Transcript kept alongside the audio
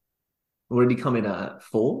Or did he come in at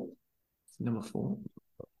 4? Number 4.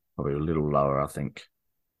 Probably a little lower, I think.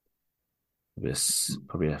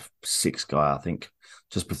 Probably a 6 guy, I think.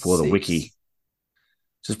 Just before the wiki. 6.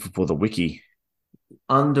 Just before the wiki.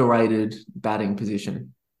 Underrated batting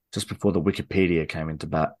position. Just before the Wikipedia came into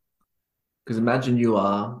bat. Because imagine you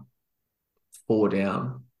are 4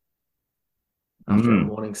 down after a Mm,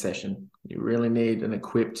 morning session. You really need an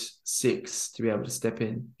equipped 6 to be able to step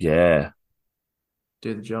in, yeah.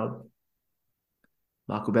 do the job.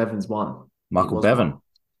 Michael Bevan's one. He Michael was one. Bevan.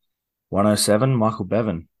 107, Michael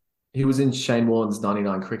Bevan. He was in Shane Warne's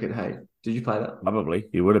 99 cricket. Hey, did you play that? Probably.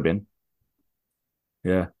 He would have been.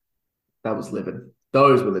 Yeah. That was livid.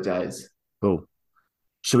 Those were the days. Cool.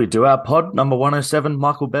 Should we do our pod number 107,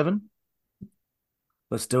 Michael Bevan?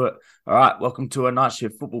 Let's do it. All right. Welcome to a Night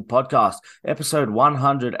Shift Football Podcast, episode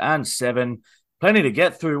 107. Plenty to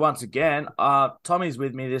get through once again. Tommy's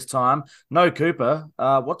with me this time. No Cooper.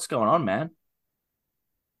 What's going on, man?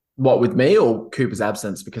 What, with me or Cooper's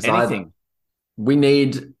absence? Because Anything. we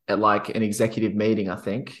need like an executive meeting, I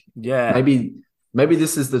think. Yeah. Maybe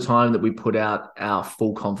this is the time that we put out our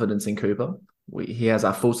full confidence in Cooper. He has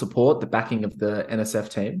our full support, the backing of the NSF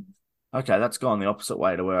team. Okay, that's gone the opposite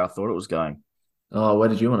way to where I thought it was going. Oh, where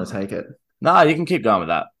did you want to take it? No, you can keep going with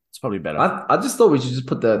that. It's probably better. I just thought we should just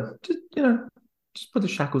put just put the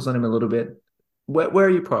shackles on him a little bit. Where are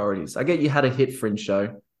your priorities? I get you had a hit fringe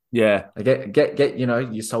show. Yeah. I get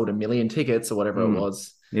you sold 1 million tickets or whatever it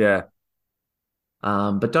was. Yeah.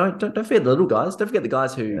 But don't forget the little guys. Don't forget the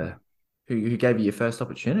guys who Yeah. who gave you your first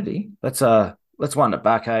opportunity. Let's wind it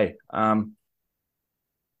back, hey. I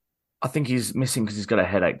think he's missing because he's got a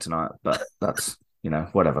headache tonight, but that's,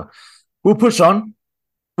 whatever. We'll push on.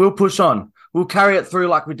 We'll carry it through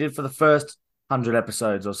like we did for the first 100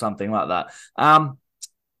 episodes or something like that.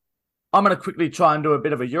 I'm going to quickly try and do a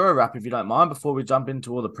bit of a Euro wrap, if you don't mind, before we jump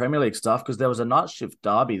into all the Premier League stuff, because there was a night shift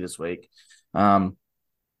derby this week. But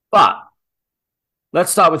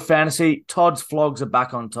let's start with fantasy. Todd's flogs are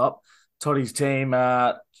back on top. Toddy's team,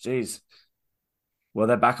 well,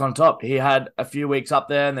 they're back on top. He had a few weeks up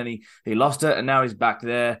there and then he lost it and now he's back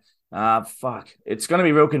there. It's going to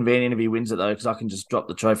be real convenient if he wins it, though, because I can just drop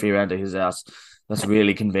the trophy around to his house. That's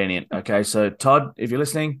really convenient. Okay, so Todd, if you're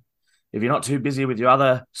listening, if you're not too busy with your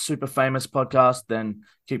other super famous podcast, then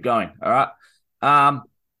keep going. All right.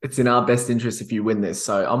 It's in our best interest if you win this.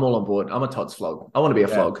 So I'm all on board. I'm a Todd's flog. I want to be a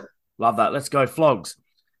flog. Love that. Let's go flogs.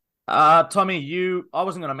 Tommy, I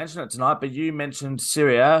wasn't going to mention it tonight, but you mentioned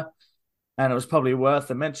Syria, and it was probably worth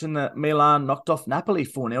a mention that Milan knocked off Napoli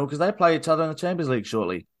 4-0 because they play each other in the Champions League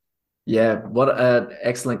shortly. Yeah, what an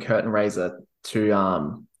excellent curtain raiser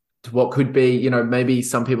to what could be, maybe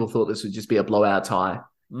some people thought this would just be a blowout tie,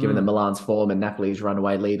 given the Milan's form and Napoli's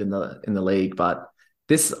runaway lead in the league. But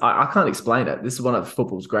this, I can't explain it. This is one of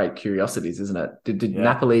football's great curiosities, isn't it? Did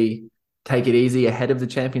Napoli take it easy ahead of the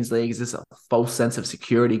Champions League? Is this a false sense of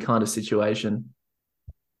security kind of situation?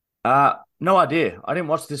 No idea. I didn't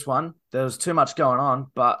watch this one. There was too much going on,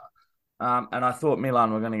 but and I thought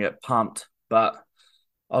Milan were going to get pumped, but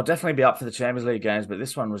I'll definitely be up for the Champions League games. But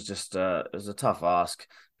this one was just it was a tough ask,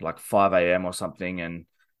 like 5 a.m. or something, and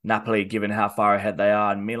Napoli, given how far ahead they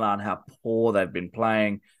are, and Milan, how poor they've been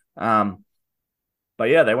playing. But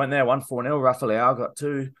yeah, they went there, won 4-0. Rafael got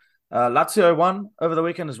 2. Lazio won over the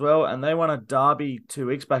weekend as well, and they won a derby 2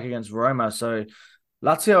 weeks back against Roma. So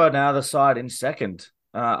Lazio are now the side in second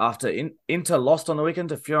after Inter lost on the weekend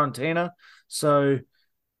to Fiorentina. So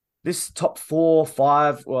this top 4,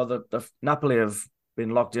 5, well, the Napoli have been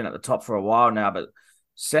locked in at the top for a while now, but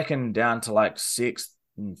second down to like 6th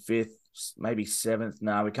and 5th, maybe 7th.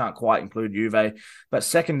 Now we can't quite include Juve, but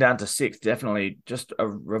second down to 6th, definitely just a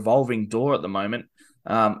revolving door at the moment.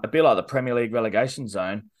 A bit like the Premier League relegation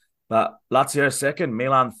zone. But Lazio second,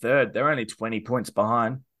 Milan third. They're only 20 points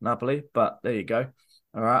behind Napoli, but there you go.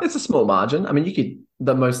 All right. It's a small margin. I mean, you could,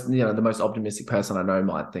 the most optimistic person I know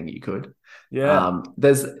might think you could. Yeah.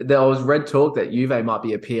 There was red talk that Juve might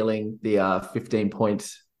be appealing the 15-point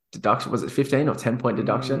deduction. Was it 15 or 10-point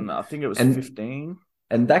deduction? I think it was 15.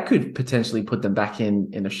 And that could potentially put them back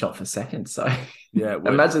in a shot for second. So yeah,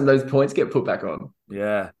 imagine those points get put back on.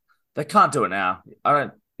 Yeah. They can't do it now.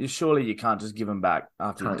 Surely you can't just give them back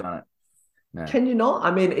after you've done it. No. Can you not?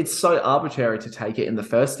 I mean, it's so arbitrary to take it in the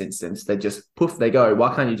first instance. They just poof, they go.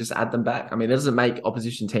 Why can't you just add them back? I mean, it doesn't make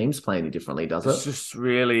opposition teams play any differently, does it? It's just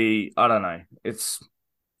really, I don't know. It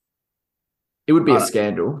would be a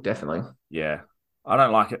scandal, definitely. Yeah. I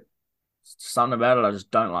don't like it. Something about it I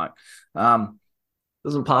just don't like.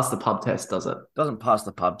 Doesn't pass the pub test, does it? Doesn't pass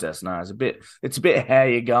the pub test, no. It's a bit how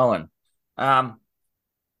you going.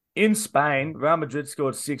 In Spain, Real Madrid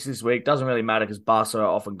scored 6 this week. Doesn't really matter because Barca are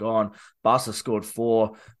often gone. Barca scored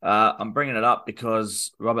 4. I'm bringing it up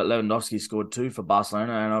because Robert Lewandowski scored 2 for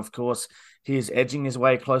Barcelona. And of course, he is edging his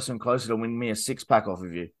way closer and closer to win me a 6-pack off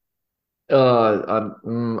of you.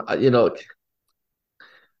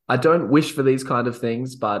 I don't wish for these kind of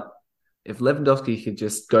things, but if Lewandowski could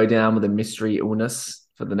just go down with a mystery illness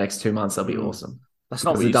for the next 2 months, that'd be awesome. That's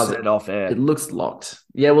not what you said off air. It looks locked.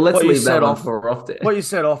 Yeah, well, let's leave that one for off there. What you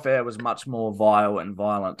said off air was much more vile and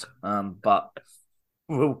violent, but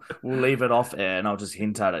we'll leave it off air and I'll just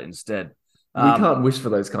hint at it instead. We can't wish for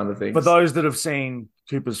those kind of things. For those that have seen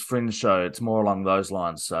Cooper's Fringe show, it's more along those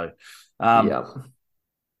lines. So, yeah.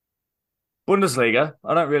 Bundesliga,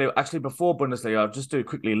 I don't really... Actually, before Bundesliga, I'll just do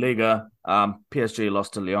quickly Liga. PSG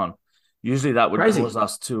lost to Lyon. Usually that would cause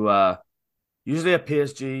us to... Usually a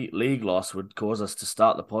PSG league loss would cause us to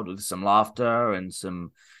start the pod with some laughter and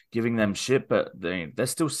some giving them shit, but they're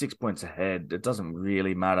still 6 points ahead. It doesn't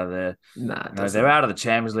really matter there. Nah, they're out of the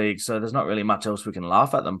Champions League, so there's not really much else we can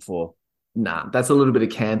laugh at them for. Nah, that's a little bit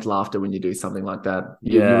of canned laughter when you do something like that.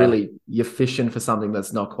 You're fishing for something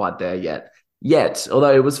that's not quite there yet.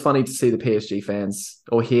 Although it was funny to see the PSG fans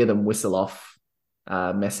or hear them whistle off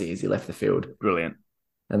Messi as he left the field. Brilliant.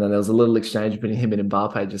 And then there was a little exchange between him and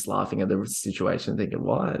Mbappe just laughing at the situation, thinking,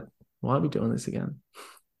 why are we doing this again?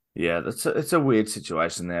 Yeah, it's a weird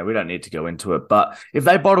situation there. We don't need to go into it. But if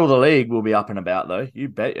they bottle the league, we'll be up and about, though. You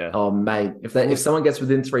bet you. Oh, mate. If someone gets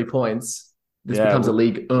within 3 points, this becomes a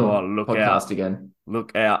league look podcast out. again.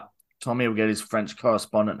 Look out. Tommy will get his French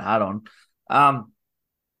correspondent hat on.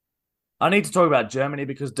 I need to talk about Germany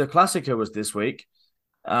because Der Klassiker was this week.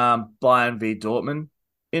 Bayern v Dortmund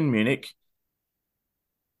in Munich.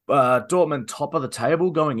 Dortmund top of the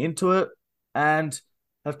table going into it and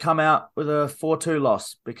have come out with a 4-2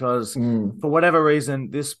 loss because for whatever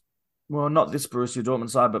reason, not this Borussia Dortmund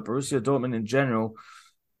side, but Borussia Dortmund in general,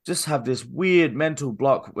 just have this weird mental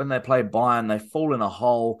block when they play Bayern. They fall in a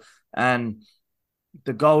hole and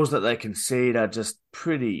the goals that they concede are just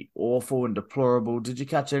pretty awful and deplorable. Did you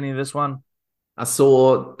catch any of this one? I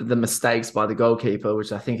saw the mistakes by the goalkeeper,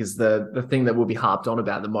 which I think is the thing that will be harped on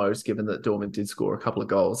about the most, given that Dortmund did score a couple of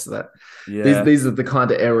goals. So that these are the kind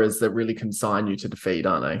of errors that really consign you to defeat,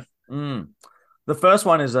 aren't they? The first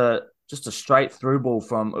one is just a straight through ball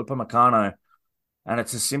from Upamecano, and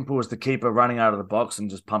it's as simple as the keeper running out of the box and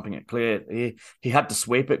just pumping it clear. He had to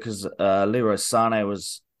sweep it because Leroy Sané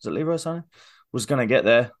was going to get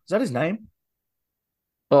there. Is that his name?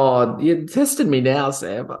 Oh, you tested me now,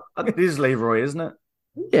 Sam. It is Leroy, isn't it?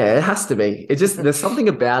 Yeah, it has to be. It just there's something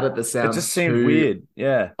about it that sounds. It just seemed weird.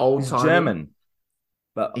 Yeah, old time German.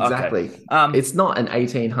 But exactly, okay. It's not an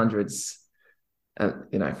 1800s. But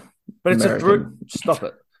it's American. Stop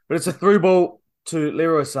it. But it's a through ball to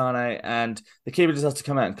Leroy Sané, and the keeper just has to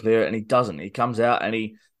come out and clear it, and he doesn't. He comes out and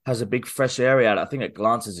he has a big fresh area out. I think it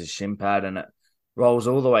glances his shin pad and it rolls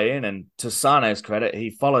all the way in, and to Sané's credit, he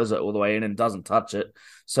follows it all the way in and doesn't touch it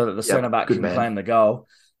so that the centre-back can claim the goal.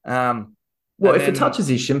 If it touches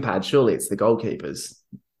his shin pad, surely it's the goalkeeper's.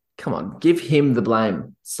 Come on, give him the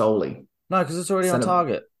blame solely. No, because it's already on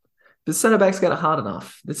target. The centre-back's got it hard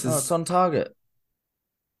enough. It's on target.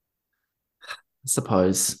 I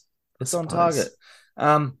suppose. It's on target.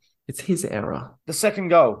 It's his error. The second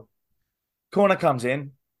goal. Corner comes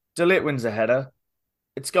in. De Ligt wins a header.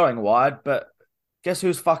 It's going wide, but guess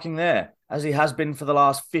who's fucking there? As he has been for the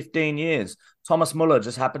last 15 years. Thomas Muller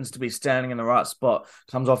just happens to be standing in the right spot,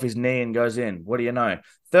 comes off his knee and goes in. What do you know?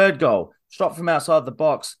 Third goal, shot from outside the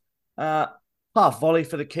box. Half volley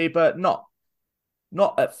for the keeper. Not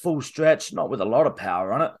at full stretch, not with a lot of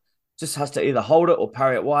power on it. Just has to either hold it or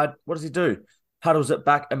parry it wide. What does he do? Paddles it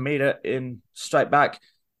back a meter in straight back.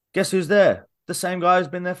 Guess who's there? The same guy who's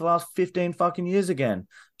been there for the last 15 fucking years again.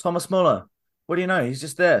 Thomas Muller. What do you know? He's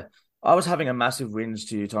just there. I was having a massive whinge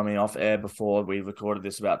to you, Tommy, off air before we recorded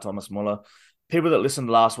this about Thomas Muller. People that listened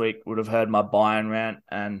last week would have heard my Bayern rant,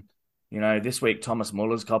 and this week Thomas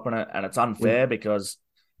Muller's copping it, and it's unfair because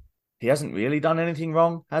he hasn't really done anything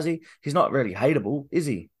wrong, has he? He's not really hateable, is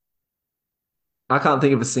he? I can't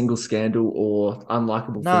think of a single scandal or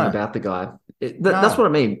unlikable thing about the guy. That's what I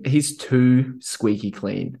mean. He's too squeaky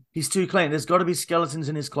clean. He's too clean. There's got to be skeletons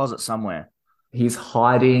in his closet somewhere. He's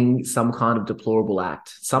hiding some kind of deplorable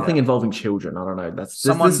act, something involving children. I don't know. This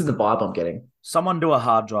is the vibe I'm getting. Someone do a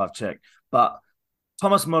hard drive check. But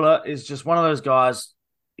Thomas Muller is just one of those guys.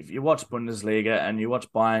 If you watch Bundesliga and you watch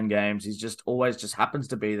Bayern games, he's just always just happens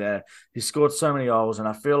to be there. He's scored so many goals, and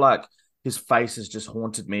I feel like his face has just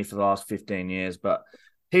haunted me for the last 15 years. But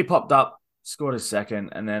he popped up scored a second,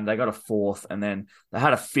 and then they got a fourth, and then they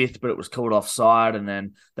had a fifth, but it was called offside, and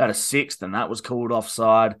then they had a sixth, and that was called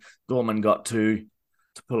offside. Dortmund got two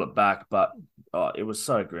to pull it back, but it was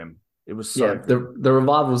so grim. It was so grim. the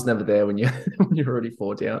revival's never there when you when you're already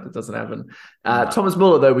 4 down. It doesn't happen. No. Thomas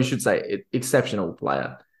Muller, though, we should say, exceptional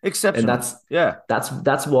player. Exceptional. And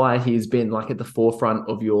that's why he's been like at the forefront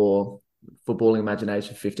of your footballing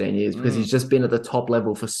imagination for 15 years, because he's just been at the top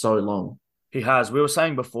level for so long. He has. We were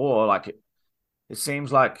saying before, like it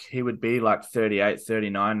seems like he would be like 38,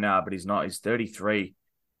 39 now, but he's not. He's 33,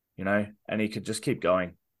 and he could just keep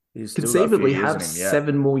going. He's conceivably have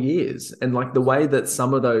 7 more years. And like the way that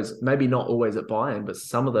some of those, maybe not always at Bayern, but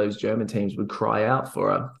some of those German teams would cry out for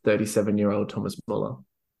a 37-year-old Thomas Muller.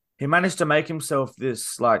 He managed to make himself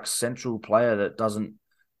this like central player that doesn't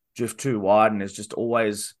drift too wide and is just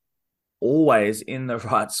always in the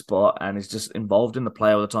right spot and is just involved in the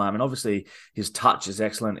play all the time. And obviously his touch is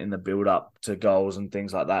excellent in the build-up to goals and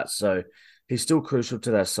things like that. So he's still crucial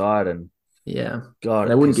to their side. And God,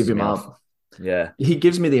 they wouldn't give him up. Yeah. He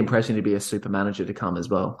gives me the impression to be a super manager to come as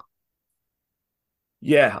well.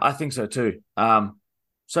 Yeah, I think so too.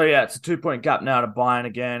 So it's a 2-point gap now to Bayern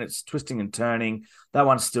again. It's twisting and turning. That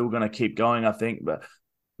one's still going to keep going, I think. But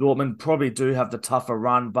Dortmund probably do have the tougher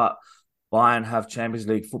run, but Bayern have Champions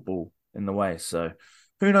League football in the way. So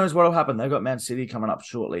who knows what will happen? They've got Man City coming up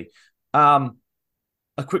shortly. A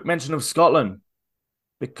quick mention of Scotland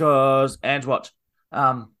because, and watch,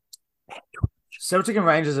 Celtic and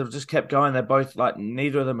Rangers have just kept going. They're both like,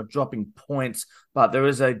 neither of them are dropping points, but there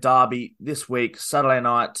is a derby this week, Saturday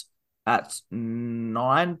night at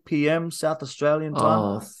 9 p.m. South Australian time.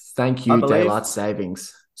 Oh, thank you, daylight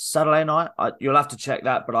savings. Saturday night. You'll have to check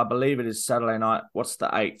that, but I believe it is Saturday night. What's the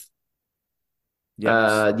 8th?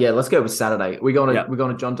 Let's go with Saturday. We're going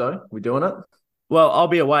to John Doe. We're doing it. Well, I'll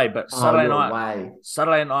be away, but Saturday night. Away.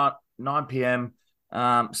 Saturday night, 9 p.m.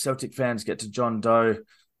 Celtic fans get to John Doe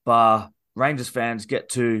bar. Rangers fans get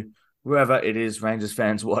to wherever it is Rangers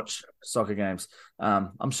fans watch soccer games.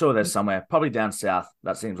 I'm sure there's somewhere, probably down south.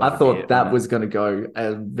 That seems like I thought that was going to go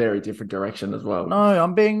a very different direction as well. No,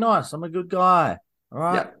 I'm being nice. I'm a good guy. All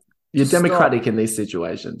right. Yeah. You're democratic in these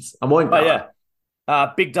situations. I won't.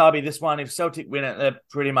 Big derby, this one. If Celtic win it, they're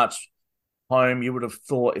pretty much home. You would have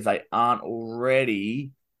thought if they aren't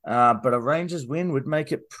already. But a Rangers win would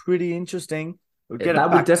make it pretty interesting. It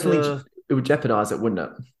would jeopardize it, wouldn't it?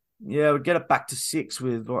 Yeah, we'd get it back to 6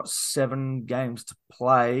 with 7 games to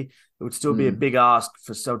play. It would still be a big ask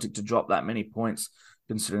for Celtic to drop that many points,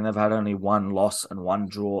 considering they've had only 1 loss and 1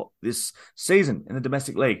 draw this season in the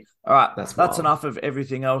domestic league. All right, that's enough of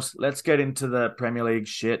everything else. Let's get into the Premier League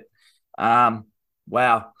shit.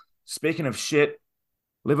 Wow. Speaking of shit,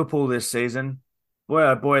 Liverpool this season. Boy,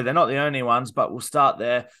 oh boy, they're not the only ones, but we'll start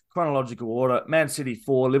there. Chronological order. Man City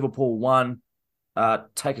 4, Liverpool 1.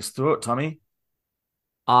 Take us through it, Tommy.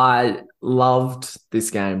 I loved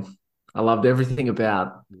this game. I loved everything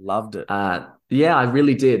about. Loved it. Yeah, I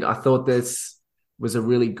really did. I thought this was a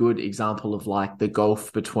really good example of like the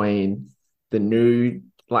gulf between the new,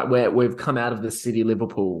 like where we've come out of the City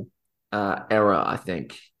Liverpool era, I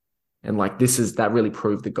think. And like that really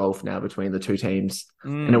proved the gulf now between the two teams.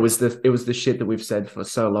 And it was the shit that we've said for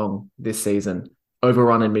so long this season.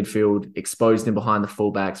 Overrun in midfield, exposed in behind the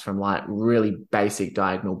fullbacks from like really basic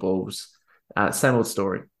diagonal balls. Same old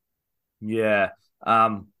story. Yeah.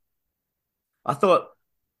 I thought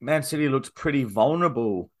Man City looked pretty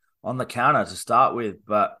vulnerable on the counter to start with,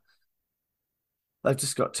 but they've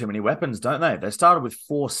just got too many weapons, don't they? They started with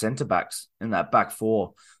 4 centre-backs in that back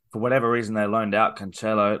 4. For whatever reason, they loaned out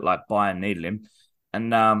Cancelo, like Bayern needed him.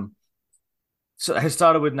 And so they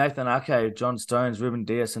started with Nathan Ake, John Stones, Ruben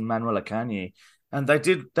Dias, and Manuel Akanji. And they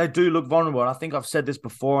do look vulnerable. And I think I've said this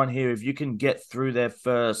before on here. If you can get through their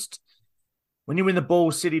first... When you win the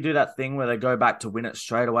ball, City do that thing where they go back to win it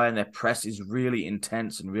straight away and their press is really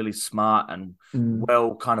intense and really smart and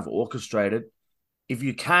well kind of orchestrated. If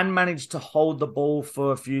you can manage to hold the ball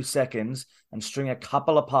for a few seconds and string a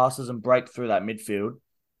couple of passes and break through that midfield,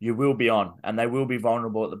 you will be on and they will be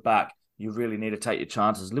vulnerable at the back. You really need to take your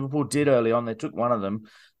chances. Liverpool did early on. They took one of them.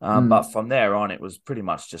 But from there on, it was pretty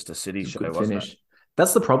much just a City show, wasn't it?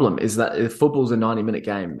 That's the problem, is that football's a 90-minute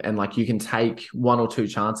game and like you can take 1 or 2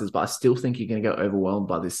 chances, but I still think you're going to get overwhelmed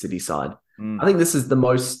by this City side. I think this is the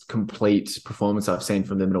most complete performance I've seen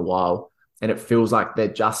from them in a while. And it feels like they're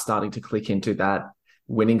just starting to click into that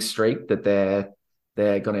winning streak that they're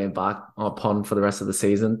going to embark upon for the rest of the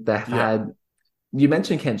season. They've had, you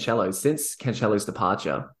mentioned Cancelo. Since Cancelo's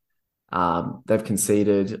departure, they've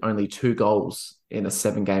conceded only 2 goals in a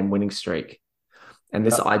 7-game winning streak. And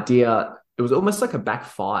this idea... It was almost like a back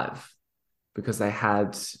 5 because they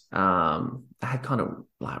had kind of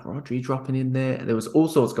like Rodri dropping in there. There was all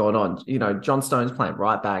sorts going on. John Stones playing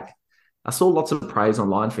right back. I saw lots of praise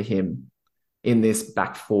online for him in this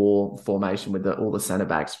back four formation with all the centre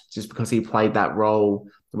backs, just because he played that role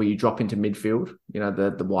where you drop into midfield.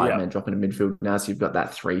 The white man drop into midfield now, so you've got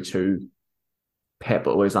that 3-2. Pep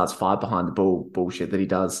always starts 5 behind the ball bullshit that he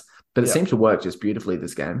does, but it seems to work just beautifully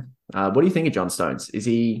this game. What do you think of John Stones? Is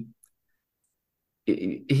he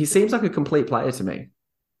seems like a complete player to me.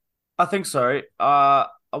 I think so. I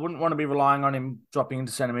wouldn't want to be relying on him dropping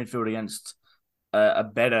into centre midfield against a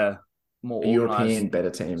better, more European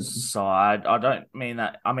better team side. I don't mean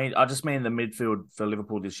that. I just mean the midfield for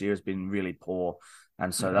Liverpool this year has been really poor,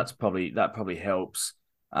 and so that probably helps.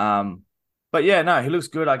 But yeah, no, he looks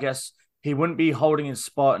good. I guess he wouldn't be holding his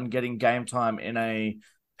spot and getting game time in a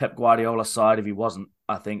Pep Guardiola side if he wasn't.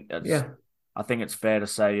 I think it's fair to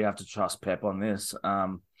say you have to trust Pep on this.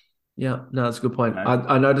 Yeah, no, that's a good point.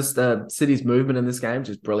 I noticed City's movement in this game,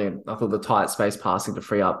 just brilliant. I thought the tight space passing to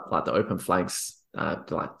free up like the open flanks, to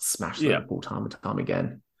like smash Liverpool time and time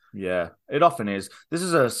again. Yeah, it often is. This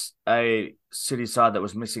is a City side that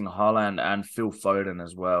was missing Haaland and Phil Foden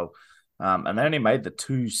as well. And they only made the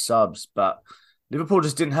 2 subs, but Liverpool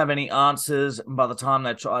just didn't have any answers. And by the time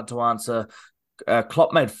they tried to answer,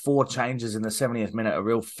 Klopp made 4 changes in the 70th minute, a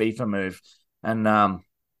real FIFA move. And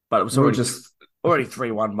but it was already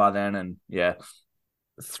 3-1 by then. And yeah,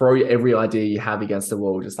 throw every idea you have against the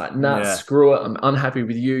wall. Just like, screw it. I'm unhappy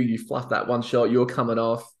with you. You fluffed that one shot. You're coming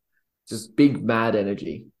off. Just big, mad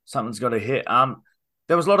energy. Something's got to hit.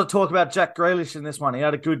 There was a lot of talk about Jack Grealish in this one. He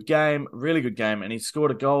had a good game, really good game, and he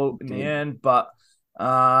scored a goal in the end. But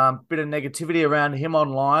bit of negativity around him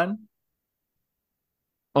online.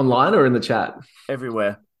 Online or in the chat?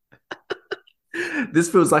 Everywhere. This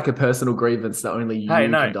feels like a personal grievance that only you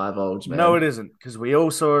can divulge, man. No, it isn't, because we all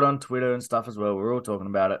saw it on Twitter and stuff as well. We're all talking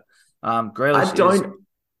about it. Grealish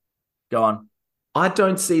Go on. I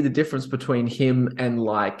don't see the difference between him and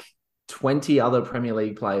like 20 other Premier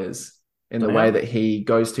League players in the way that he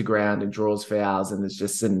goes to ground and draws fouls and is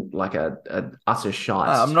just in like a utter shite.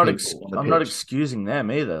 I'm not excusing them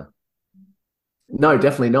either. No,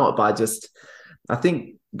 definitely not. But I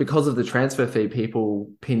think because of the transfer fee, people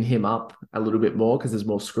pin him up a little bit more because there's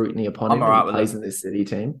more scrutiny upon him when he plays in this City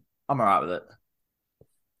team. I'm all right with it.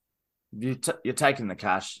 You're taking the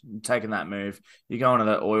cash, you're taking that move. You go into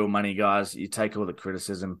the oil money guys, you take all the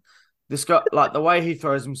criticism. This guy, like the way he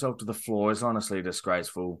throws himself to the floor is honestly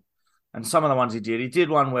disgraceful. And some of the ones he did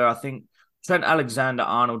one where I think Trent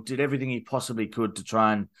Alexander-Arnold did everything he possibly could to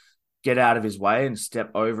try and get out of his way and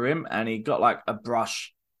step over him. And he got like a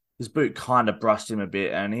brush. His boot kind of brushed him a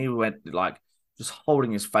bit. And he went like just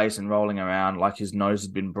holding his face and rolling around like his nose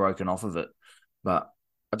had been broken off of it. But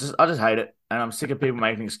I just hate it. And I'm sick of people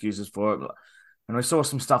making excuses for it. And we saw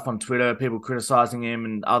some stuff on Twitter, people criticizing him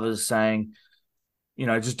and others saying,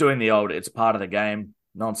 just doing the old, it's part of the game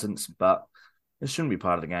nonsense. But it shouldn't be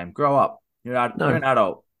part of the game. Grow up. You're an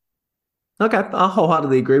adult. Okay, I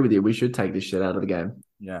wholeheartedly agree with you. We should take this shit out of the game.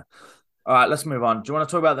 Yeah. All right, let's move on. Do you want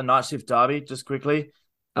to talk about the night shift derby just quickly?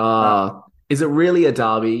 Is it really a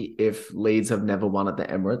derby if Leeds have never won at the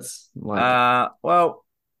Emirates? Well,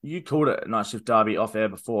 you called it a night shift derby off air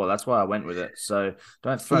before. That's why I went with it. So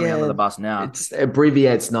don't throw me under the bus now. It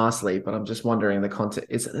abbreviates nicely, but I'm just wondering the context.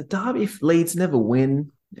 Is it a derby if Leeds never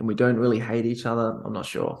win and we don't really hate each other? I'm not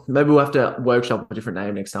sure. Maybe we'll have to workshop a different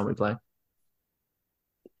name next time we play.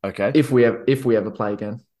 Okay. If we ever play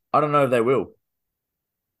again. I don't know if they will.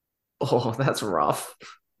 Oh, that's rough.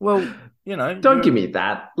 Well, don't give me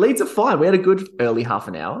that. Leeds are fine. We had a good early half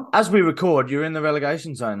an hour. As we record, you're in the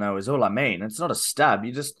relegation zone, though, is all I mean. It's not a stab.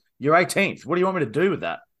 You're 18th. What do you want me to do with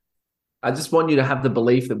that? I just want you to have the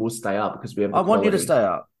belief that we'll stay up because we have. I want you to stay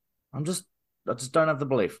up. I just don't have the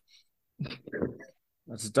belief.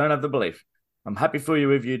 I just don't have the belief. I'm happy for you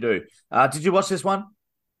if you do. Did you watch this one?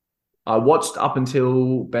 I watched up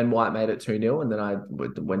until Ben White made it 2-0, and then I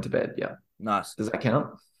went to bed. Yeah. Nice. Does that count?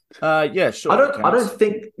 Yeah, sure. I don't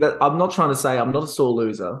think that. I'm not trying to say I'm not a sore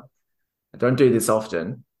loser. I don't do this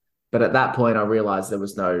often, but at that point, I realized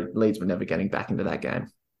Leeds were never getting back into that game.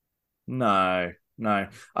 No.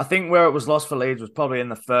 I think where it was lost for Leeds was probably in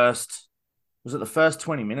the first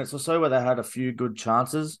 20 minutes or so, where they had a few good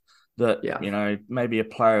chances that maybe a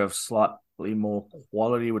player of slightly more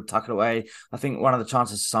quality would tuck it away. I think one of the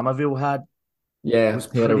chances Somerville had, was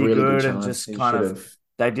he had a really good chance. And just kind of.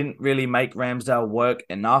 They didn't really make Ramsdale work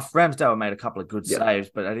enough. Ramsdale made a couple of good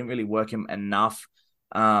saves, but they didn't really work him enough.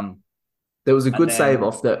 There was a good save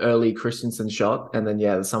off the early Christensen shot, and then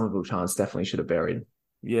the Somerville chance definitely should have buried.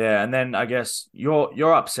 Yeah, and then I guess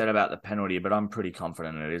you're upset about the penalty, but I'm pretty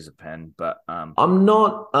confident it is a pen. But I'm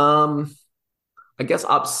not I guess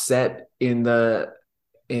upset in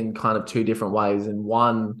kind of two different ways. And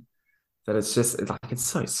one that it's like it's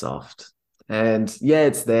so soft. And yeah,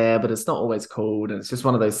 it's there, but it's not always called. And it's just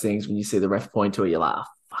one of those things when you see the ref point to it, you're like, oh,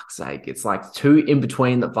 fuck's sake. It's like two in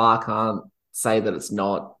between that VAR can't say that it's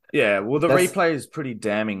not. yeah, well, the That's replay is pretty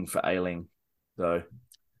damning for Ailing, though,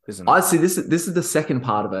 isn't it? I see this is the second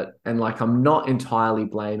part of it. And like I'm not entirely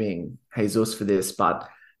blaming Jesus for this, but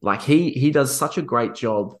like he does such a great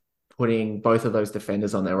job putting both of those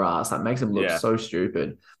defenders on their ass. That makes them look Yeah, so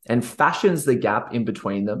stupid and fashions the gap in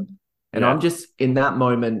between them. And I'm yeah, just in that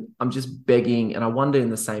moment, I'm just begging, and I wonder in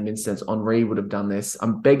the same instance, Henri would have done this.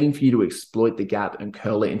 I'm begging for you to exploit the gap and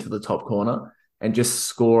curl it into the top corner and just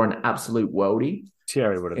score an absolute worldie.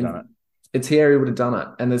 Thierry would have done it. And Thierry would have done it.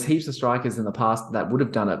 And there's heaps of strikers in the past that would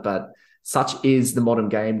have done it, but such is the modern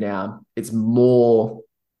game now. It's more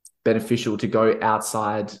beneficial to go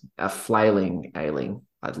outside a flailing Ailing.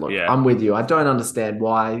 Look, Yeah, I'm with you. I don't understand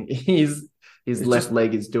why his it's left just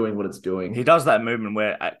leg is doing what it's he doing. does that movement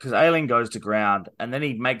where because Ailing goes to ground and then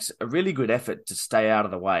he makes a really good effort to stay out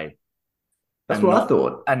of the way That's and what I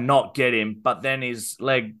thought. not get him, but then his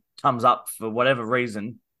leg comes up for whatever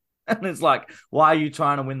reason. And it's like, why are you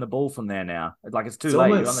trying to win the ball from there now? Like it's too late.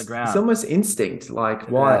 You're on the It's ground. almost instinct. Like Yeah.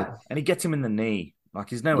 why? And he gets him in the knee.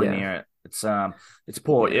 Like he's nowhere Yeah, near it. It's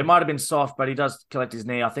poor. yeah. It might have been soft, but he does collect his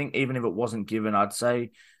knee. I think even if it wasn't given,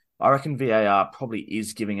 I reckon VAR probably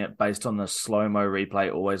is giving it based on the slow-mo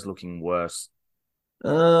replay always looking worse.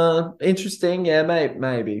 Interesting. Yeah,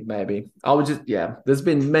 maybe. I would just yeah. There's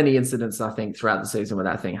been many incidents I think throughout the season where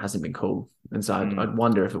that thing hasn't been called, and so I'd Mm.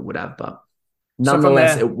 wonder if it would have, but So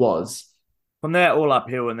nonetheless, it was. from there, all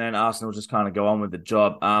uphill, and then Arsenal just kind of go on with the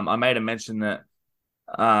job. I made a mention that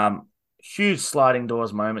huge sliding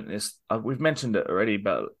doors moment. We've mentioned it already,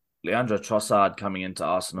 but Leandro Trossard coming into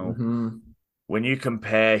Arsenal. Mhm. When you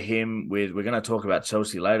compare him with, we're going to talk about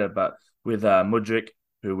Chelsea later, but with Mudryk,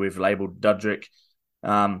 who we've labelled Dudryk,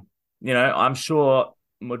 I'm sure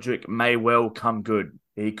Mudryk may well come good.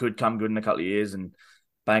 He could come good in a couple of years and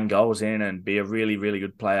bang goals in and be a really, really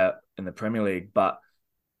good player in the Premier League. But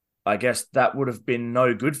I guess that would have been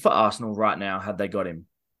no good for Arsenal right now had they got him. No,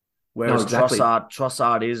 Whereas exactly.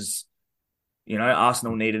 Trossard is,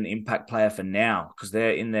 Arsenal need an impact player for now because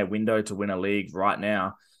they're in their window to win a league right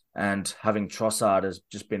now. And having Trossard has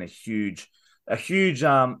just been a huge,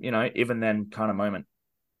 even then kind of moment.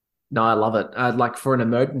 No, I love it. Like for an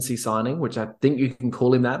emergency signing, which I think you can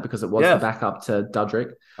call him that because it was the Yeah, backup to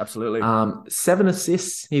Dudrick. absolutely. 7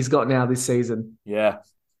 assists he's got now this season. Yeah,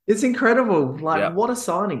 It's incredible. Like, yeah, what a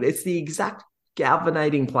signing. It's the exact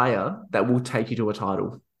galvanizing player that will take you to a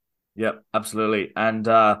title. yeah, absolutely. And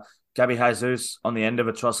Gabby Jesus on the end of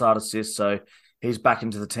a Trossard assist. So he's back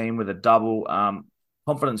into the team with a double.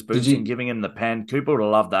 Confidence Did boosting, you? giving him the pen. Cooper would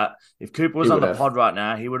have loved that. If Cooper He was on would the have. pod right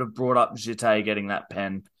now, he would have brought up Jite getting that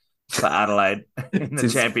pen for Adelaide in It's the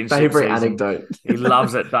his championship favorite season. anecdote. He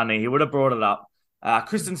loves it, doesn't he? He would have brought it up.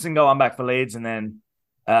 Christensen going back for Leeds, and then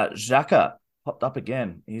Xhaka popped up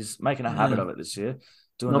again. He's making a habit Yeah, of it this year,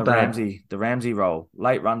 doing not bad. The Ramsey role,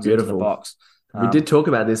 late runs into the Beautiful. box. We did talk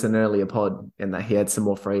about this in an earlier pod, and that he had some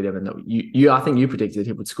more freedom, and that I think you predicted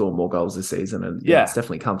he would score more goals this season, and yeah, it's Yeah,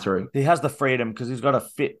 definitely come through. he has the freedom because he's got a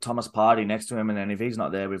fit Thomas Partey next to him, and then if he's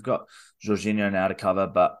not there, we've got Jorginho now to cover.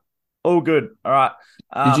 But all good. All right.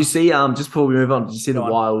 Did you see? Just before we move on, did you see the Go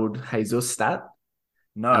on. wild Jesus stat?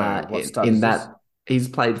 No, what stat In is this? that he's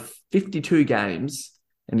played 52 games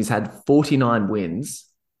and he's had 49 wins.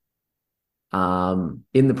 In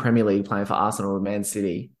the Premier League, playing for Arsenal and Man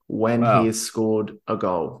City, when he Wow, has scored a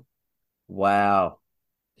goal. wow.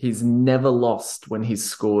 He's never lost when he's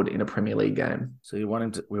scored in a Premier League game. So we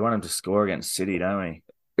want him to score against City, don't we?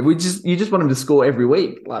 You just want him to score every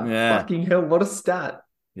week. Like Yeah, fucking hell, what a stat.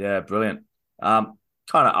 yeah, brilliant. Kind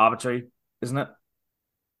of arbitrary, isn't it?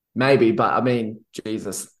 Maybe, but I mean,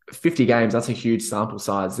 Jesus, 50 games, that's a huge sample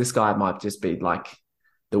size. This guy might just be like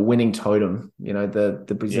the winning totem, the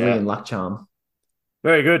Yeah, Brazilian luck charm.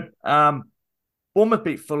 very good. Bournemouth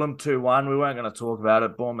beat Fulham 2-1. We weren't going to talk about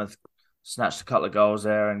it. Bournemouth snatched a couple of goals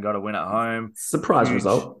there and got a win at home. Surprise Huge,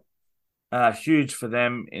 result. huge for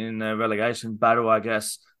them in the relegation battle, I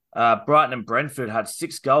guess. Brighton and Brentford had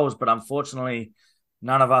 6 goals, but unfortunately,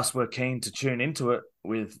 none of us were keen to tune into it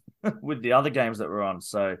with with the other games that were on.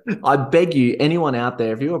 So I beg you, anyone out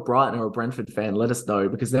there, if you're a Brighton or a Brentford fan, let us know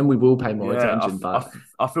because then we will pay more yeah, attention. But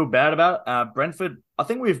I feel bad about it. Brentford, I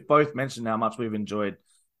think we've both mentioned how much we've enjoyed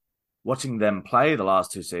watching them play the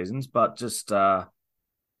last 2 seasons, but just Arsenal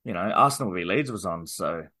v Leeds was on,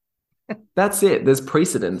 so That's it. There's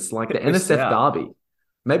precedence, like the Missed NSF out. derby.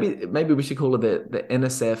 Maybe we should call it the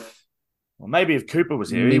NSF Well, maybe if Cooper was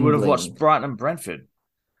here, he would have watched mingling. Brighton and Brentford.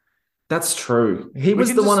 That's true. He We was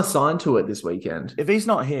can the one just, assigned to it this weekend. if he's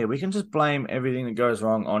not here, we can just blame everything that goes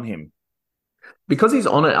wrong on him. Because he's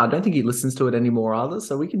on it, I don't think he listens to it anymore either.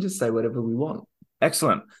 So we can just say whatever we want.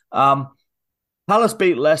 Excellent. Palace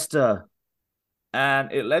beat Leicester,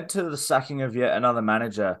 and it led to the sacking of yet another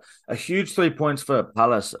manager. A huge 3 points for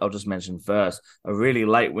Palace, I'll just mention first. A really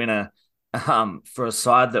late winner for a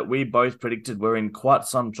side that we both predicted were in quite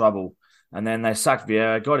some trouble. And then they sacked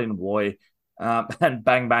Vieira, got in Woy, and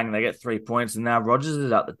bang, bang, they get 3 points. And now Rodgers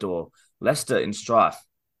is out the door. Leicester in strife.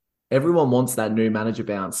 Everyone wants that new manager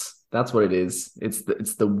bounce. That's what it is. It's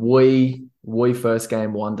the Woy first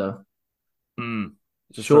game wonder.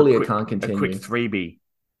 Just Surely quick, it can't a quick continue. 3B.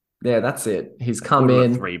 Yeah, that's it. He's A come quarter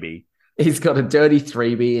of in. 3B. He's got a dirty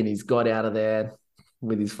 3B and he's got out of there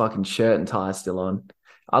with his fucking shirt and tie still on.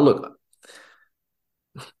 I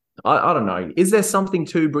don't know. Is there something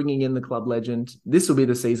to bringing in the club legend? This will be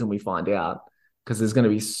the season we find out because there's going to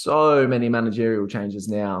be so many managerial changes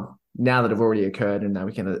now that have already occurred and now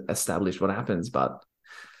we can establish what happens. But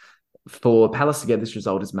for Palace to get this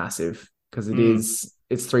result is massive because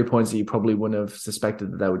it's 3 points that you probably wouldn't have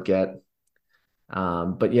suspected that they would get.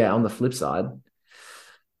 But yeah, on the flip side,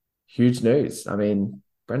 huge news. I mean,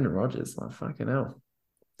 Brendan Rodgers, like fucking hell.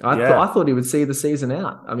 I thought he would see the season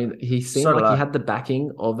out. I mean, he seemed So like did he I. had the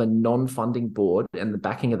backing of a non-funding board and the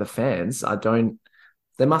backing of the fans.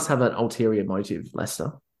 They must have an ulterior motive,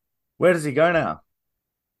 Leicester. Where does he go now?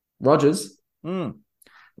 Rodgers. Mm.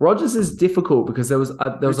 Rodgers is difficult because there was a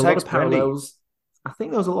lot takes of parallels. I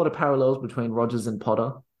think there was a lot of parallels between Rodgers and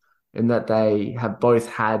Potter in that they have both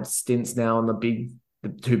had stints now on the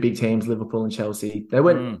two big teams, Liverpool and Chelsea. They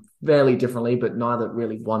went fairly differently, but neither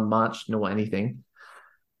really won much nor anything.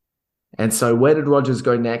 And so where did Rodgers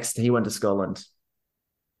go next? He went to Scotland.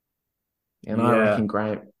 And Yeah.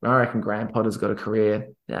 I reckon Graham Potter's got a career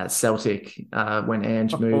at Celtic when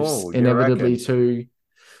Ange moves you inevitably reckon?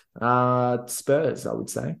 to Spurs, I would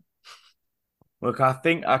say. Look, I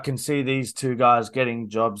think I can see these two guys getting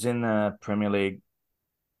jobs in the Premier League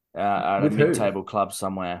at a With who? mid-table club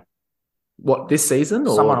somewhere. What, this season?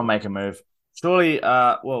 Someone will Or make a move. Surely,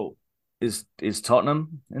 is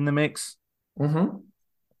Tottenham in the mix? mm-hmm.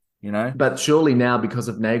 You know? But surely now because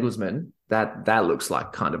of Nagelsmann, that looks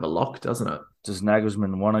like kind of a lock, doesn't it? Does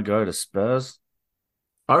Nagelsmann want to go to Spurs?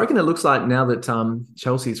 I reckon it looks like now that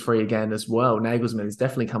Chelsea's free again as well, Nagelsmann is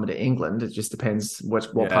definitely coming to England. It just depends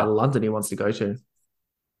what part of London he wants to go to.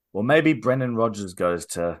 Well, maybe Brendan Rodgers goes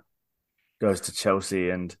to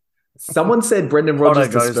Chelsea and Someone said Brendan Potter Rodgers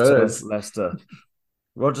to goes Spurs. to Leicester.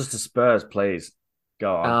 Rodgers to Spurs, please.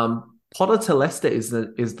 Go on. Potter to Leicester is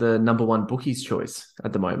the number one bookies choice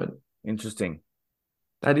at the moment. Interesting.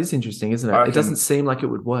 That is interesting, isn't it? It doesn't seem like it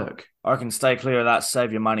would work. I can stay clear of that,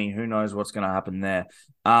 save your money. Who knows what's going to happen there?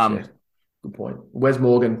 Yeah, good point. Where's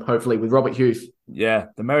Morgan? Hopefully with Robert Hughes. Yeah,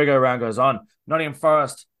 the merry-go-round goes on. Nottingham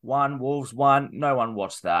Forest 1, Wolves 1. No one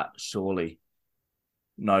watched that, surely.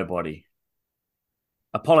 Nobody.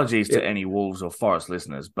 Apologies to any Wolves or Forest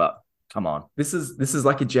listeners, but come on. This is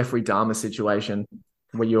like a Jeffrey Dahmer situation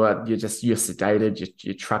where you're sedated,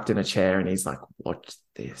 you're trapped in a chair, and he's like, "Watch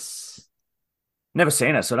this." Never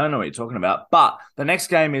seen it, so I don't know what you're talking about. But the next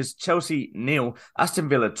game is Chelsea 0, Aston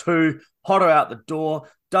Villa 2, Potter out the door.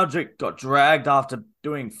 Dudrick got dragged after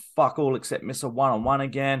doing fuck all except miss a one-on-one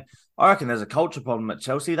again. I reckon there's a culture problem at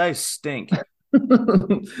Chelsea. They stink.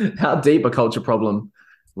 How deep a culture problem?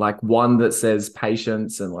 Like one that says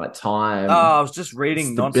patience and like time. Oh, I was just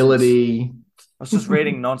reading stability. Nonsense. I was just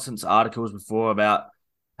reading nonsense articles before about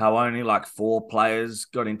how only like 4 players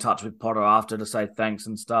got in touch with Potter after to say thanks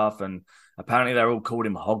and stuff. And apparently they all called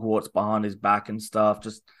him Hogwarts behind his back and stuff.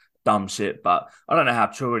 Just dumb shit. But I don't know how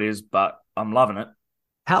true it is, but I'm loving it.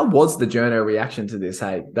 How was the journo reaction to this?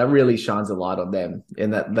 Hey, that really shines a light on them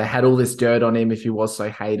in that they had all this dirt on him if he was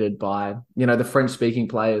so hated by, the French-speaking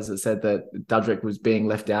players that said that Dudrick was being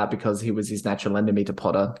left out because he was his natural enemy to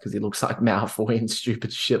Potter because he looks like Malfoy and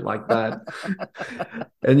stupid shit like that.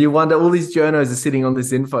 And you wonder, all these journos are sitting on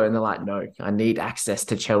this info and they're like, no, I need access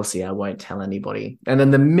to Chelsea. I won't tell anybody. And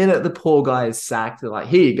then the minute the poor guy is sacked, they're like,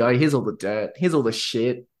 here you go. Here's all the dirt. Here's all the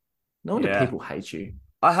shit. No wonder people hate you.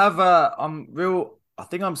 I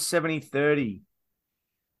think I'm 70-30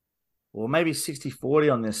 or maybe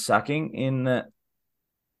 60-40 on this sacking in that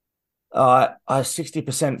I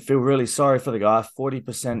 60% feel really sorry for the guy,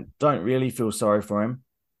 40% don't really feel sorry for him.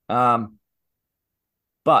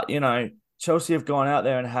 But, Chelsea have gone out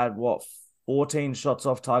there and had, 14 shots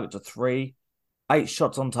off target to 3, 8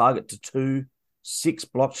 shots on target to 2. 6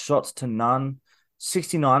 blocked shots to none,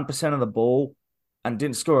 69% of the ball, and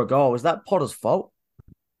didn't score a goal. Was that Potter's fault?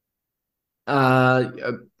 Uh,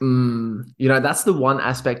 that's the one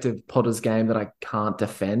aspect of Potter's game that I can't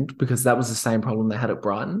defend because that was the same problem they had at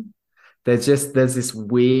Brighton. There's this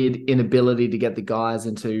weird inability to get the guys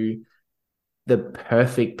into the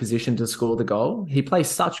perfect position to score the goal. He plays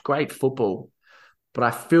such great football, but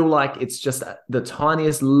I feel like it's just the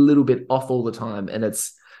tiniest little bit off all the time. And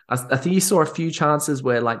I think you saw a few chances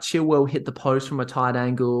where like Chilwell hit the post from a tight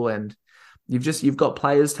angle, and you've got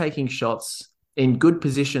players taking shots in good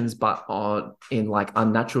positions, but in like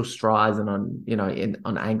unnatural strides and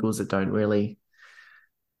on angles that don't really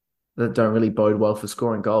bode well for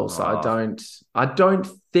scoring goals. So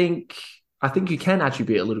I think you can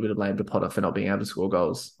attribute a little bit of blame to Potter for not being able to score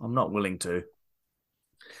goals. I'm not willing to.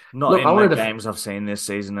 Not Look, in the games I've seen this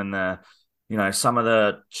season and some of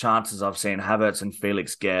the chances I've seen Havertz and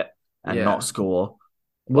Felix get and not score.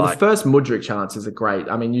 Well, the first Mudryk chances are great.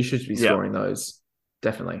 I mean, you should be scoring those.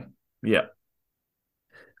 Definitely. Yeah.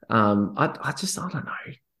 I don't know.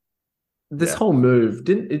 This whole move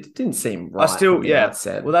didn't seem right. From the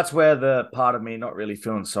outset. Well, that's where the part of me not really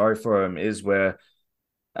feeling sorry for him is where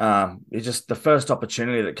it's just the first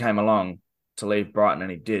opportunity that came along to leave Brighton,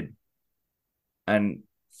 and he did. And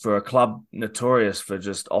for a club notorious for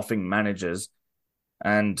just offing managers,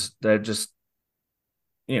 and they're just,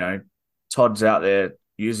 Todd's out there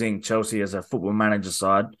using Chelsea as a football manager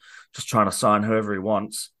side, just trying to sign whoever he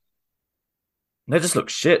wants. They just look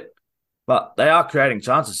shit, but they are creating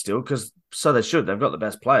chances still because so they should. They've got the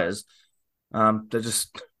best players. It's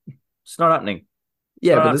not happening.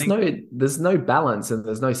 But there's no balance and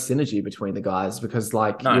there's no synergy between the guys because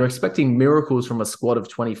you're expecting miracles from a squad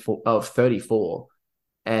of 34,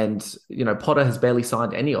 and Potter has barely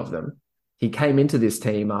signed any of them. He came into this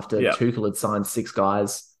team after Tuchel had signed 6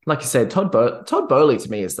 guys. Like you said, Todd Boehly to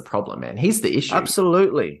me is the problem, man. He's the issue.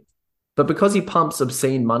 Absolutely. But because he pumps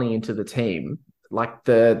obscene money into the team, like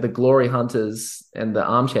the glory hunters and the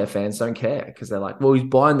armchair fans don't care because they're like, well, he's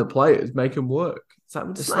buying the players, make him work. It's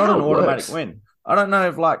not an automatic win. I don't know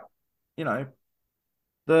if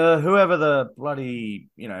whoever the bloody,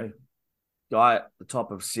 guy at the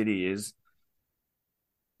top of City is.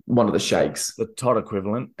 One of the sheikhs. The Todd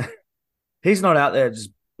equivalent. He's not out there just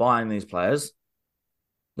buying these players.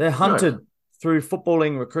 They're hunted through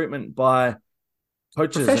footballing recruitment by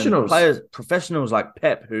coaches and players, professionals like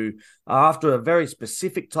Pep, who are after a very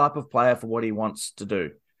specific type of player for what he wants to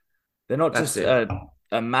do. They're not just a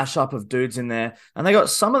mashup of dudes in there. And they got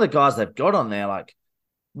some of the guys they've got on there, like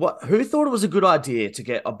who thought it was a good idea to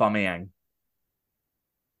get Aubameyang?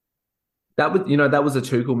 That was a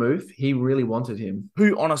Tuchel move. He really wanted him.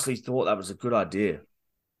 Who honestly thought that was a good idea?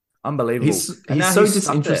 Unbelievable. He's so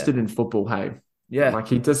disinterested in football, hey. Yeah. Like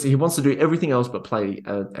he wants to do everything else but play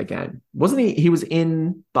a game. Wasn't he? He was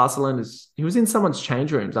in he was in someone's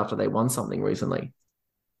change rooms after they won something recently.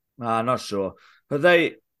 Not sure. But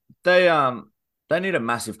they need a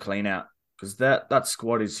massive clean out because that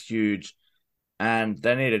squad is huge and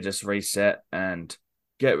they need to just reset and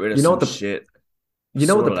get rid of some shit. You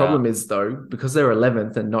know what the problem is, though? Because they're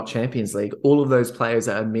 11th and not Champions League, all of those players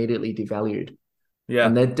are immediately devalued. Yeah.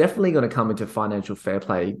 And they're definitely going to come into financial fair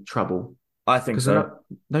play trouble. I think so.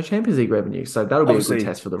 No Champions League revenue. So that'll be a good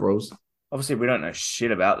test for the rules. Obviously, we don't know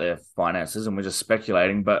shit about their finances and we're just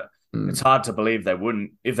speculating, but it's hard to believe they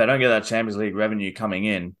wouldn't. If they don't get that Champions League revenue coming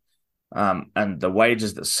in, and the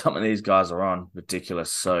wages that some of these guys are on,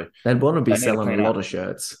 ridiculous. So they'd want to be selling a lot of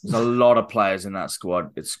shirts. There's a lot of players in that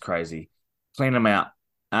squad. It's crazy. Clean them out.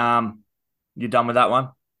 You done with that one?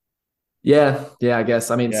 Yeah, I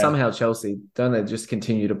guess. I mean, somehow Chelsea, don't they just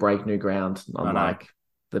continue to break new ground on like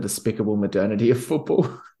the despicable modernity of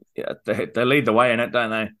football? Yeah, they lead the way in it, don't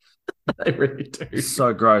they? They really do.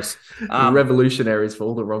 So gross. Revolutionaries for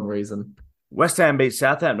all the wrong reason. West Ham beat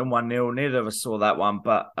Southampton 1-0. Neither of us saw that one,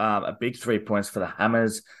 but a big 3 points for the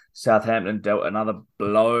Hammers. Southampton dealt another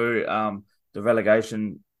blow. The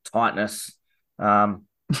relegation tightness.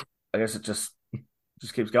 I guess it just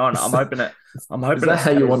keeps going. I'm hoping. Is that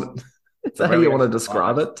how you want? Is that how you want to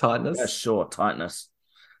describe it? Tightness. Yeah, sure. Tightness.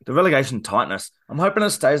 The relegation tightness. I'm hoping it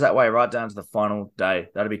stays that way right down to the final day.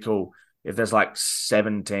 That'd be cool. If there's like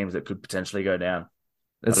 7 teams that could potentially go down.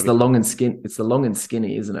 It's the long and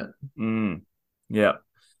skinny, isn't it? Yeah.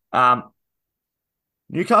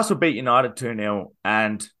 Newcastle beat United 2-0,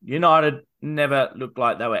 and United never looked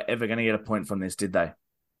like they were ever going to get a point from this, did they?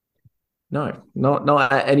 No,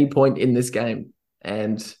 not at any point in this game.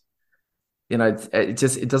 And,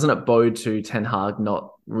 it doesn't bode to Ten Hag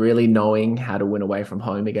not really knowing how to win away from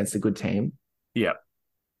home against a good team. Yeah.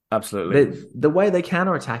 Absolutely. The way they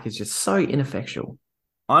counterattack is just so ineffectual.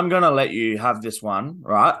 I'm going to let you have this one,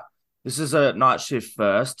 right? This is a night shift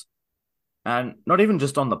first. And not even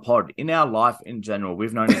just on the pod, in our life in general,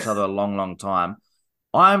 we've known each other a long, long time.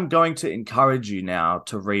 I'm going to encourage you now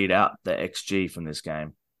to read out the XG from this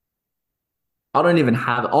game. I don't even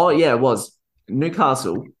have. Oh yeah, it was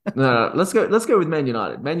Newcastle. No, let's go. Let's go with Man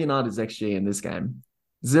United. Man United's XG in this game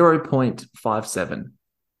 0.57.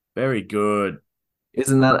 Very good.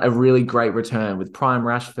 Isn't that a really great return with prime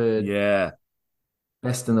Rashford? Yeah.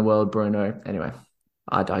 Best in the world, Bruno. Anyway,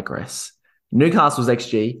 I digress. Newcastle's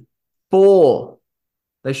XG 4.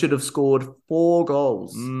 They should have scored 4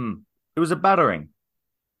 goals. It was a battering.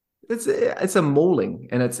 It's a mauling,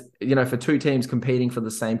 and it's for two teams competing for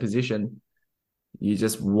the same position. You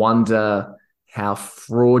just wonder how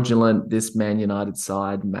fraudulent this Man United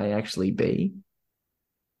side may actually be.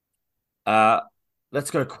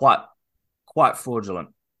 Let's go quite fraudulent.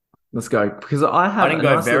 Let's go, because I didn't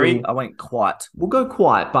go very. I went quite. We'll go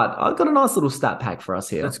quite, but I've got a nice little stat pack for us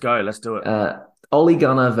here. Let's go. Let's do it. Ole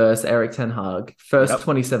Gunnar versus Erik ten Hag. First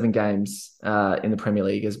 27 games in the Premier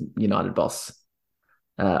League as United boss.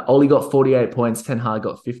 Ole got 48 points. Ten Hag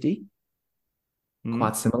got 50.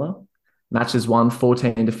 Quite similar. Matches won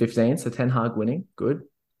 14-15, so Ten Hag winning. Good.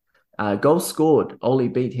 Goals scored. Ole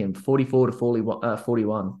beat him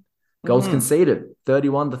 44-41. Goals conceded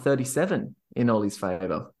 31-37 in Ole's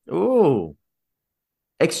favour. Ooh.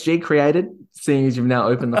 XG created, seeing as you've now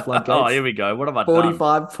opened the floodgates. Oh, here we go. What have I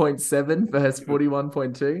 45.7 versus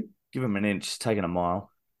 41.2. Give him an inch, taking a mile.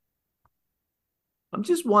 I'm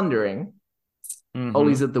just wondering,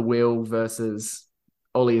 Ole's at the wheel versus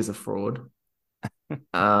Ole is a fraud.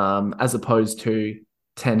 As opposed to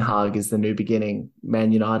Ten Hag is the new beginning.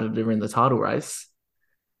 Man United are in the title race.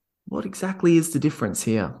 What exactly is the difference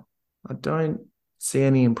here? I don't see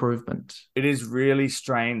any improvement. It is really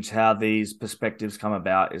strange how these perspectives come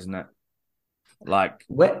about, isn't it? Like,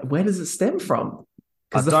 where does it stem from?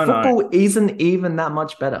 Because the football isn't even that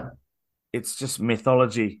much better. It's just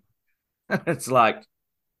mythology. It's like,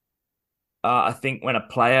 I think when a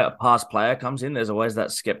past player comes in, there's always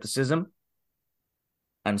that skepticism.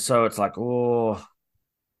 And so it's like, Ole's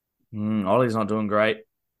not doing great.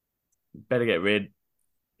 Better get rid.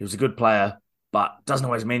 He was a good player, but doesn't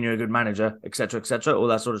always mean you're a good manager, etc., all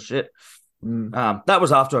that sort of shit. That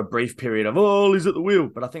was after a brief period of, he's at the wheel.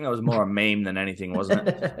 But I think that was more a meme than anything, wasn't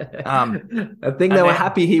it? I think they were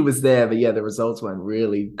happy he was there, but yeah, the results weren't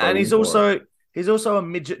really. And he's also a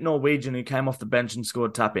midget Norwegian who came off the bench and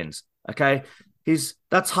scored tap-ins. Okay,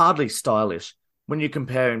 that's hardly stylish when you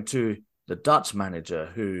compare him to the Dutch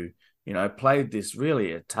manager who, played this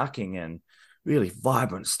really attacking and really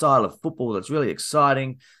vibrant style of football that's really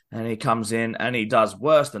exciting. And he comes in and he does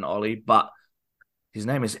worse than Ole, but his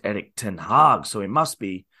name is Erik ten Hag, so he must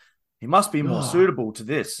be more suitable to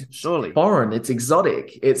this, surely. Foreign, it's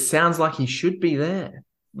exotic. It sounds like he should be there.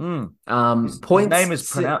 His name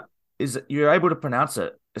is you're able to pronounce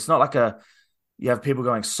it. It's not like you have people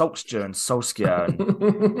going Solskjaer and Solskjaer and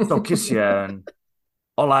Solskjaer and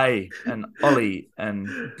Ole and Ollie and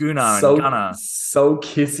Gunnar and Gunnar.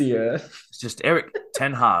 Solskjaer. It's just Erik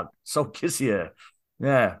ten Hag. Solskjaer.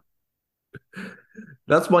 Yeah.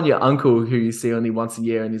 That's one your uncle who you see only once a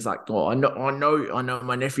year, and he's like, "Oh, I know,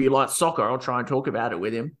 my nephew likes soccer. I'll try and talk about it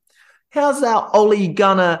with him." How's our Ole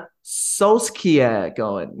Gunnar Solskjaer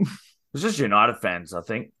going? It's just United fans, I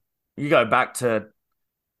think. You go back to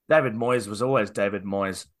David Moyes was always David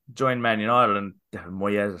Moyes. Joined Man United and David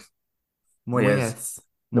Moyes.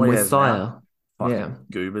 The Messiah. Yeah.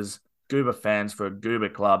 Goobers. Goober fans for a Goober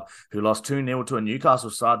club who lost 2-0 to a Newcastle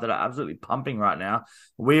side that are absolutely pumping right now.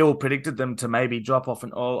 We all predicted them to maybe drop off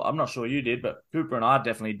I'm not sure you did, but Cooper and I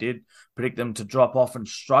definitely did predict them to drop off and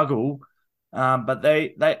struggle. But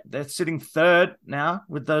they're sitting third now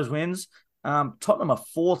with those wins. Tottenham are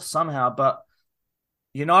fourth somehow, but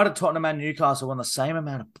United, Tottenham and Newcastle on the same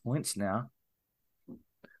amount of points now.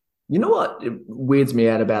 You know what weirds me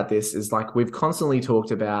out about this is like we've constantly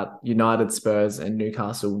talked about United, Spurs and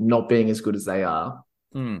Newcastle not being as good as they are.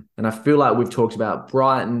 And I feel like we've talked about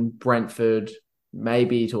Brighton, Brentford,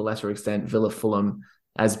 maybe to a lesser extent Villa, Fulham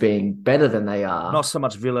as being better than they are. Not so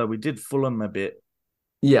much Villa. We did Fulham a bit.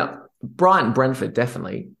 Yeah. Brighton, Brentford,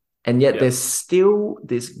 definitely. And yet there's still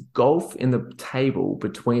this gulf in the table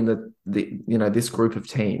between this group of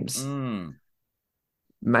teams.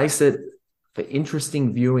 Makes it for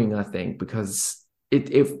interesting viewing, I think, because it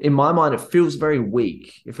in my mind, it feels very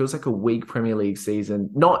weak. It feels like a weak Premier League season,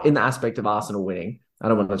 not in the aspect of Arsenal winning. I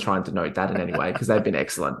don't want to try and denote that in any way because they've been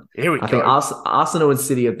excellent. Here we go. I think Arsenal and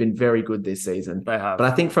City have been very good this season. They have.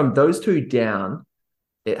 But I think from those two down,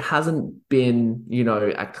 it hasn't been,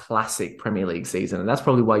 a classic Premier League season. And that's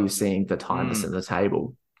probably why you're seeing the tightness in the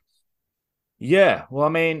table. Yeah. Well, I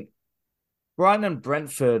mean, Brighton and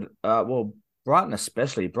Brentford, Brighton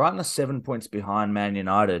especially. Brighton are 7 points behind Man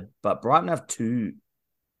United, but Brighton have two.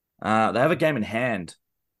 They have a game in hand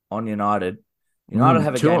on United. United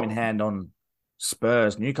have a game in hand on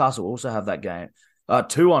Spurs. Newcastle also have that game.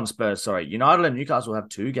 Two on Spurs, sorry. United and Newcastle have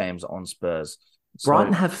 2 games on Spurs.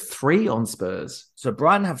 Brighton have 3 on Spurs. So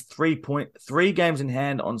Brighton have 3 games in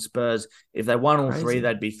hand on Spurs. If they won all 3,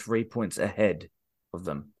 they'd be 3 points ahead of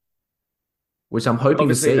them. Which I'm hoping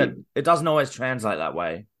to see. That it doesn't always translate that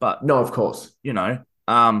way, but no, of course. We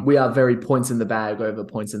are very points in the bag over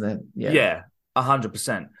points in the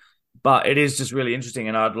 100%. But it is just really interesting,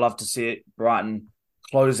 and I'd love to see it Brighton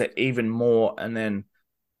close it even more, and then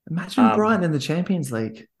imagine Brighton in the Champions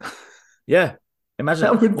League. Yeah, imagine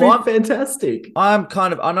that would be fantastic. I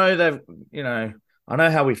know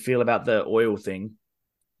how we feel about the oil thing,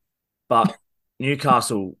 but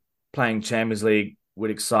Newcastle playing Champions League would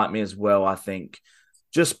excite me as well, I think.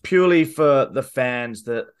 Just purely for the fans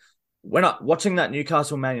that when watching that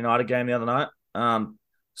Newcastle Man United game the other night,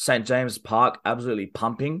 St. James Park absolutely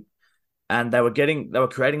pumping, and they were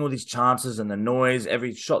creating all these chances and the noise,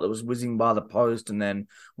 every shot that was whizzing by the post, and then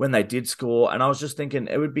when they did score, and I was just thinking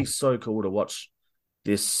it would be so cool to watch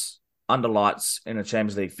this under lights in a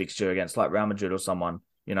Champions League fixture against like Real Madrid or someone,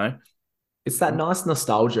 It's that nice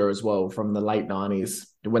nostalgia as well from the late 90s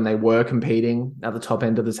when they were competing at the top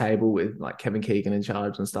end of the table with like Kevin Keegan in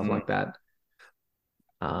charge and stuff like that.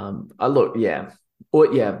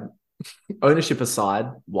 Ownership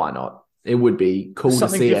aside, why not? It would be cool to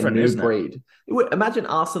see a new breed. Imagine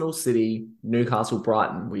Arsenal, City, Newcastle,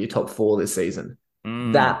 Brighton were your top 4 this season.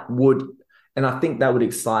 That would, and I think that would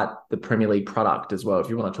excite the Premier League product as well, if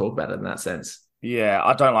you want to talk about it in that sense. Yeah,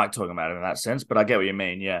 I don't like talking about it in that sense, but I get what you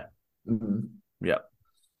mean, yeah. Mm-hmm. Yeah.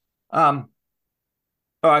 All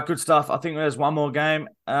right, good stuff. I think there's one more game.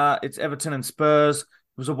 It's Everton and Spurs. It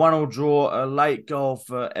was a 1-1 draw, a late goal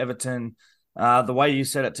for Everton. The way you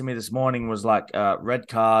said it to me this morning was like red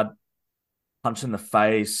card, punch in the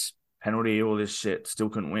face, penalty, all this shit. Still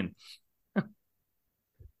couldn't win.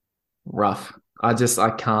 Rough. I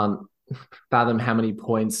can't fathom how many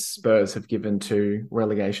points Spurs have given to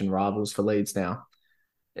relegation rivals for Leeds now.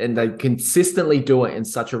 And they consistently do it in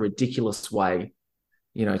such a ridiculous way,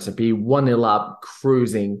 to be 1-0 up,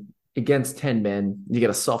 cruising against 10 men. You get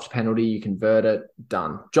a soft penalty, you convert it,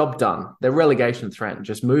 done. Job done. They're relegation threatened.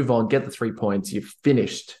 Just move on, get the 3 points, you've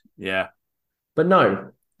finished. Yeah. But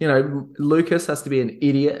no, Lucas has to be an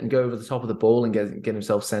idiot and go over the top of the ball and get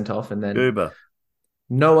himself sent off. And then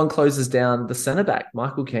no one closes down the centre-back,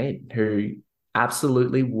 Michael Keane, who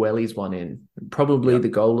absolutely wellies one in. Probably the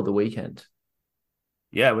goal of the weekend.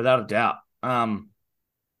 Yeah, without a doubt.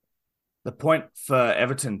 The point for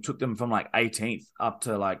Everton took them from like 18th up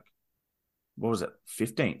to like,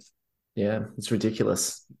 15th? Yeah, it's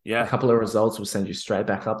ridiculous. Yeah. A couple of results will send you straight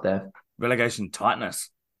back up there. Relegation tightness.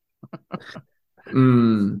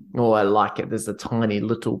 Oh, I like it. There's a tiny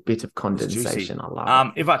little bit of condensation. I love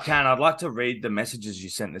it. If I can, I'd like to read the messages you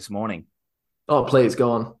sent this morning. Oh, please,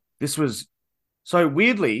 go on. This was so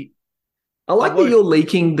weirdly. I like that you're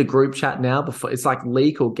leaking the group chat now. Before it's like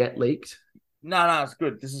leak or get leaked. No, it's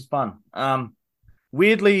good. This is fun.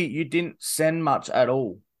 Weirdly, you didn't send much at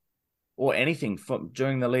all or anything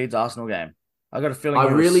during the Leeds Arsenal game. I got a feeling. I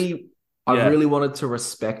really wanted to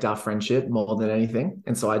respect our friendship more than anything,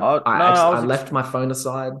 and so I left my phone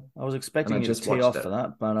aside. I was expecting you to tee off for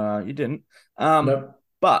that, but you didn't. Nope.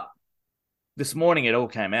 But this morning it all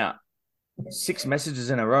came out. 6 messages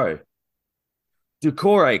in a row.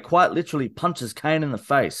 Doucouré quite literally punches Kane in the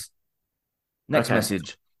face. Next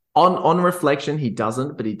message. On reflection, he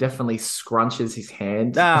doesn't, but he definitely scrunches his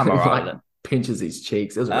hand. I'm all right with it. Pinches his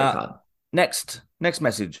cheeks. It was a red card. Next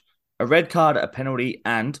message. A red card, a penalty,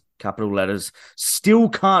 and capital letters. Still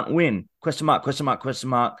can't win. Question mark, question mark, question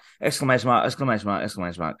mark, exclamation mark, exclamation mark,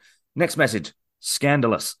 exclamation mark. Next message.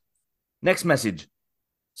 Scandalous. Next message.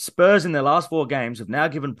 Spurs in their last 4 games have now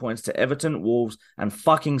given points to Everton, Wolves, and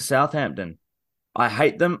fucking Southampton. I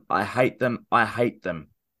hate them. I hate them. I hate them.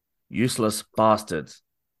 Useless bastards.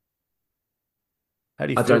 How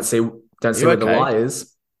do you feel? Don't see where the lie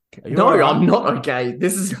is. No, I'm not okay.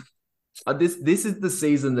 This is the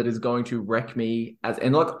season that is going to wreck me. I've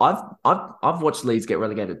watched Leeds get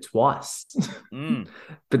relegated twice,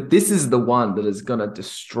 but this is the one that is going to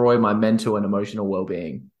destroy my mental and emotional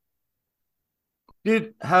well-being.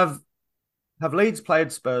 Dude, have Leeds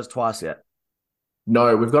played Spurs twice yet?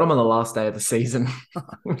 No, we've got them on the last day of the season,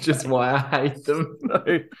 which is why I hate them.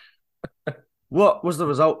 What was the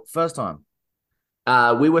result first time?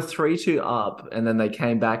 We were 3-2 up, and then they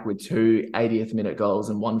came back with two 80th minute goals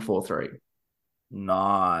and one 4-3.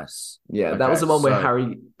 Nice. Yeah, that was Okay, the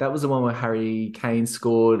one where so Harry Kane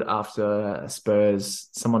scored after Spurs.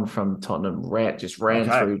 Someone from Tottenham ran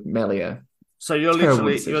okay. through Melia. So you're Terrible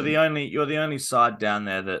literally decision. you're the only side down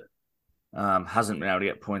there that hasn't been able to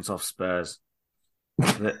get points off Spurs.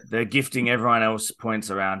 They're gifting everyone else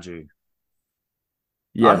points around you.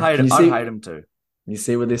 Yeah, can I'd hate them too. you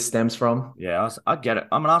see where this stems from? Yeah, I get it.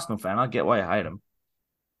 I'm an Arsenal fan. I get why you hate them.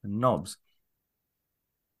 Knobs.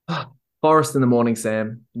 Forest in the morning,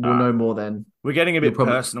 Sam. All We'll right. know more then. We're getting a You'll bit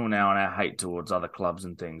probably personal now on our hate towards other clubs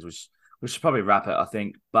and things, which we should probably wrap it, I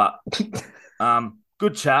think. But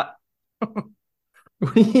good chat.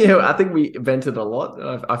 yeah, I think we vented a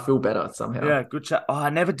lot. I feel better somehow. Yeah, good chat. Oh,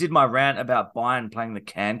 I never did my rant about Bayern playing the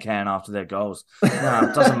can after their goals. No,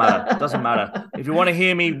 it doesn't matter. Doesn't matter. If you want to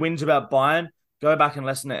hear me whinge about Bayern, go back and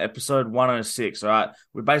listen to episode 106. All right.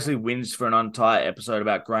 We basically whinged for an entire episode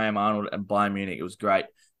about Graham Arnold and Bayern Munich. It was great.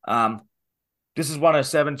 This is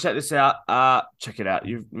 107. Check this out. Check it out.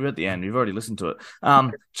 You're at the end. You've already listened to it.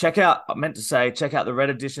 Check out the red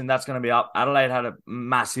edition. That's going to be up. Adelaide had a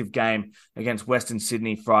massive game against Western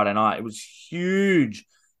Sydney Friday night. It was huge.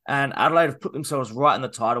 And Adelaide have put themselves right in the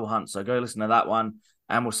title hunt. So go listen to that one.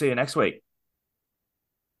 And we'll see you next week.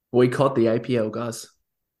 Boycott the APL, guys.